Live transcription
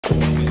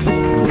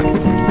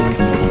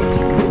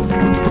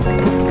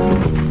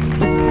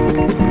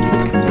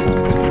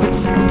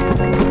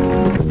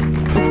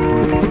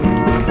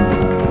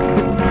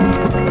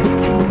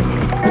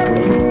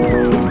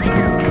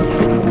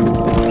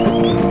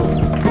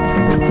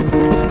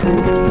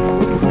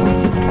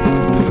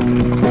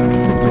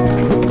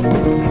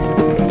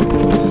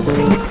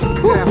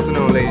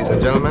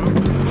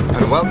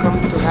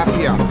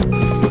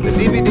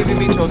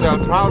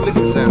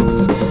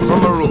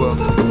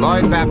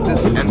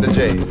and the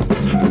J's.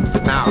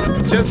 Now,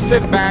 just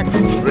sit back,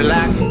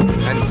 relax,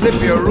 and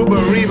sip your Ruba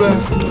Reba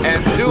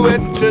and do it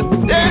to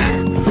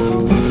death.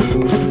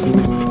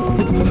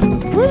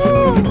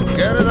 Woo!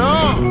 Get it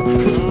on.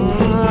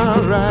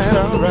 All right,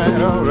 all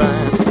right, all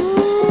right.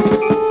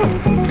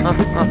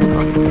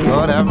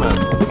 Lord have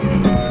mercy.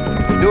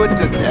 Do it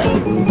to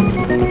death.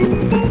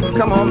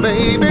 Come on,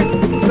 baby,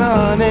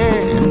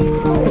 Sonny.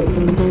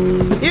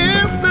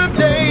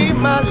 Yesterday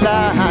my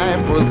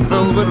life was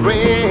filled with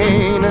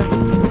rain.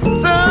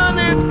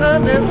 Sunny,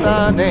 sunny,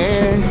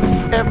 sunny.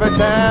 Every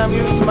time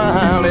you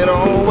smile, it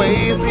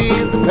always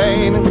eases the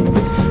pain.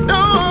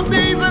 Dark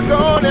days are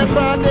gone and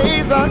bright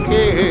days are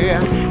here.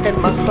 And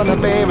my sunny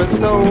baby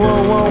so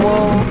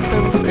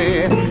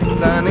sincere.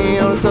 Sunny,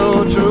 you're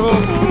so true. I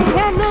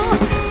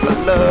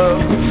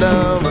love,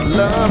 love,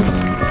 love.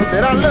 I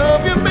said I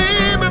love you,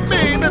 baby,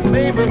 baby,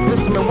 baby.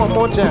 Listen to me one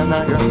more time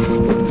now,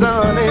 girl.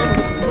 Sunny,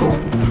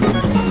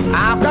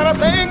 I've gotta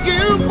thank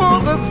you for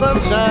the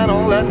sunshine,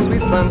 all that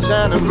sweet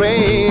sunshine and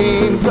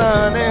rain.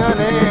 Sunny,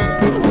 honey.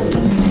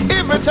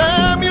 Every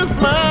time you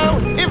smile,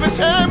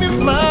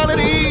 it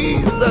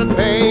eases the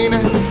pain.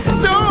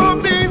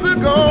 Dark days are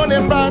gone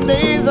and bright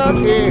days are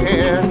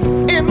here.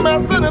 And my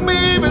sunny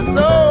baby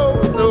so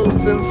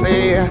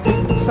sincere.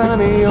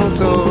 Sunny, you're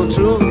so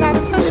true.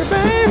 Gotta tell you,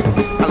 babe,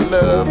 I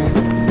love you.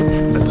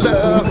 I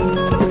love you.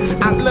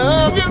 I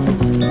love you.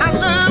 I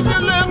love you,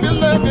 love you,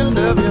 love you,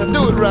 love you.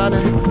 Do it,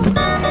 Ronnie.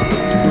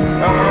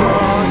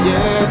 Oh,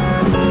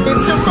 yeah. In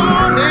the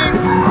morning,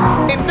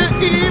 in the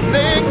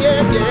evening,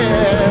 yeah,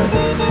 yeah.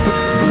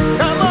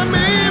 Come on,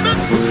 baby.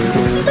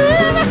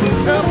 Baby,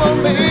 come on,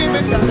 baby.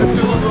 Gotta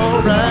do it all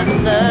right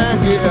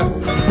now, yeah.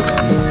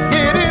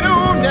 Get it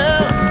on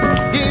now.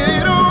 Get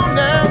it on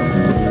now.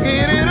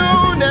 Get it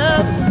on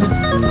now.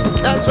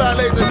 That's right,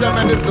 ladies and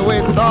gentlemen. This is the way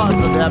it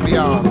starts at Happy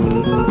Hour.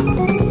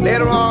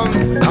 Later on,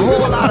 a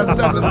whole lot of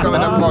stuff is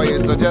coming up for you,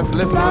 so just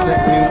listen to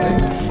this music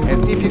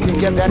and see if you can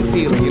get that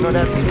feeling. You know,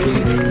 that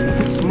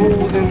sweet,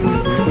 smooth,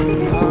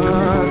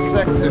 and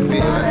sexy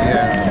feeling,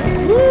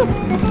 yeah. Woo!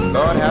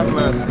 Lord have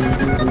mercy.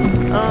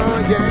 Oh,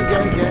 yeah,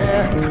 yeah,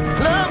 yeah.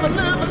 Love it,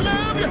 love it,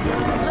 love you. Love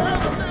it,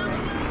 love it.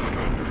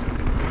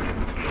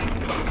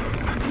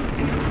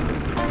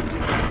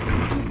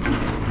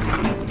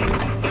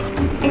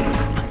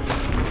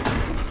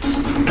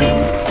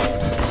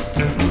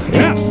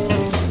 Yeah.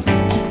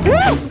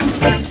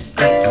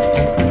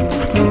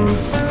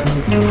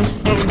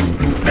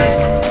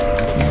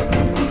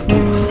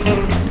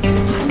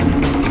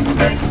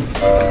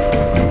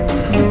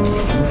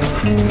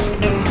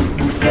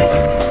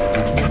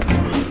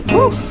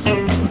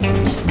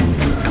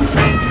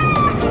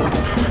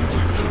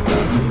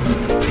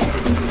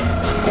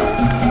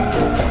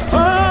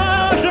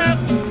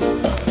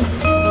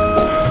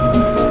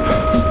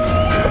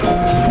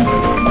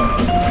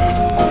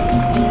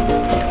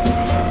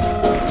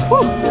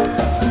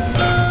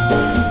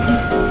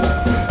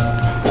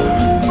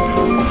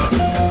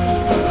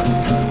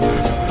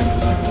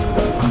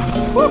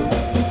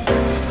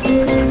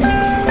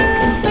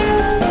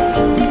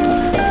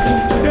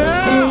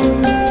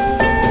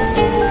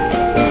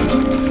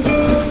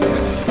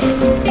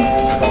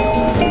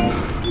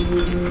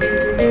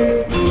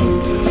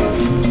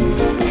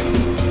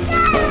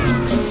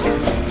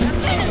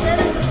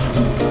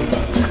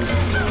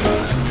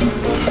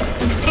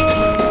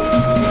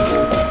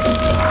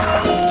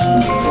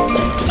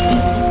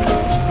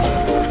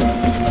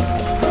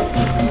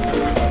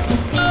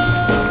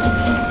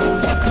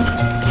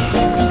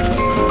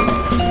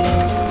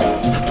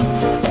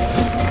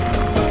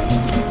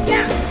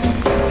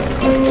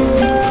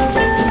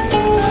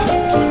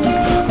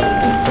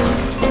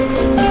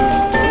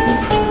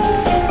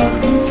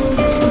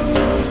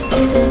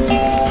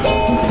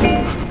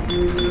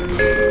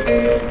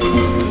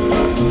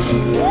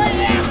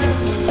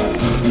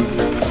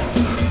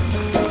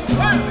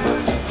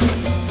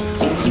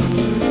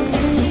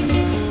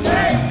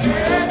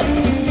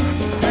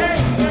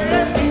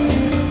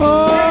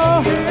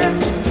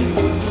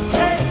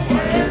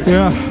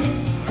 Yeah.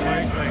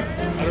 Like,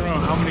 I don't know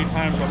how many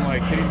times I'm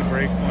like hitting the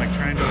brakes and like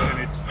trying to,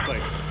 and it's just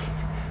like,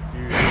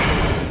 dude,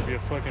 I'm gonna be a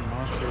fucking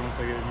monster once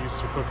I get used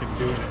to fucking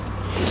doing it.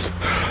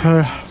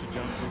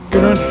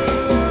 Good one.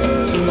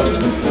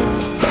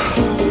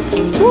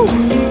 Woo.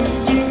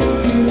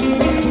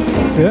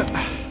 Yeah.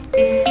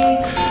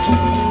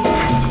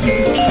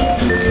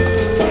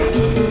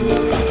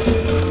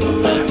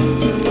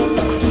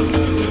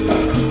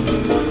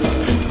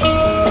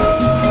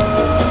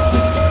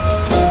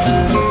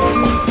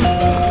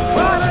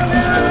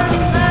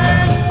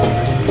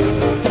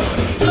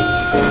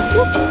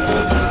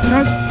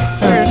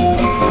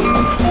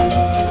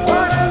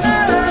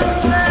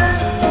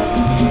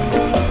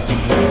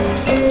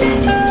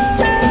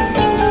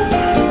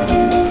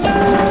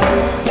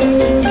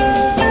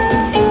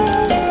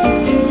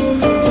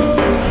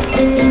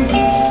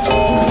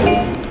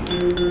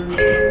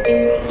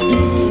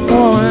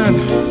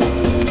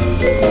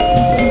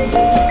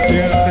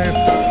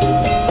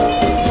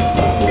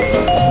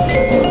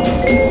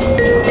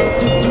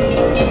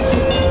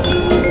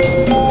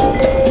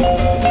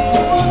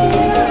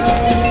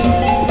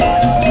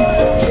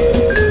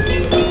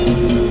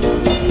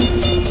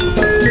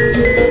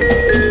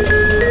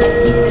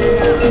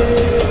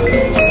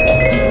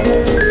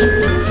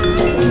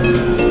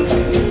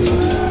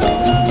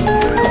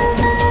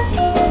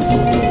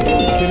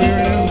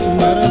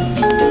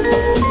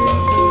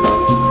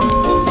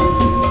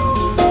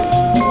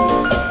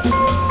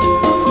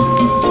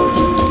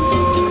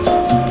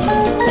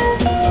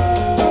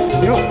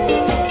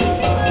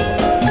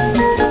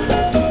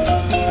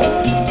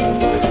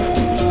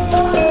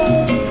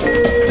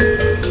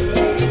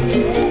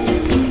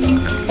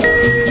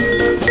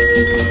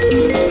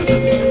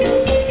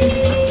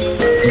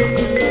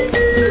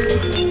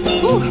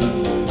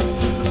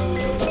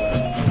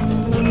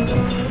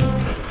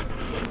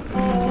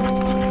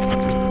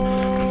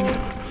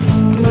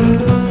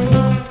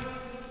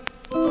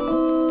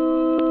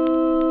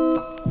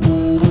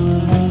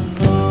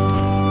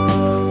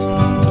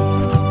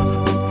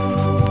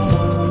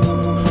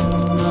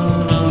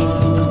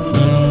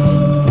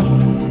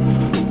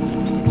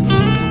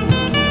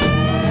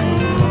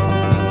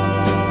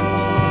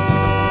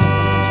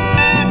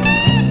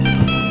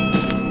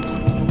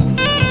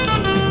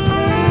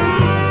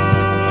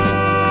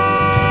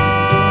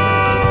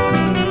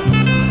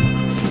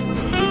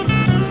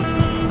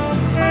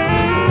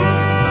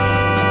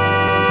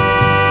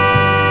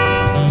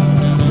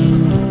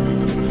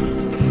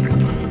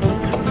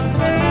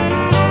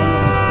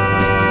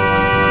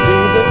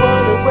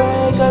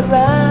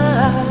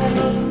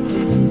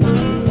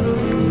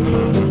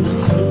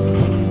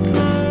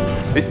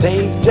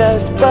 take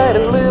just but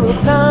a little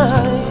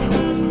time,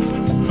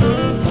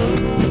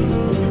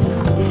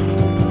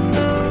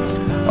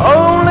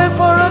 only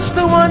for us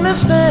to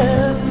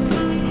understand.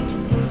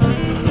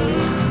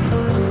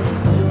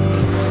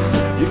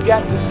 You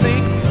got to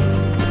seek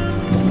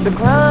the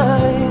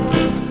climb.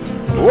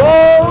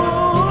 Whoa.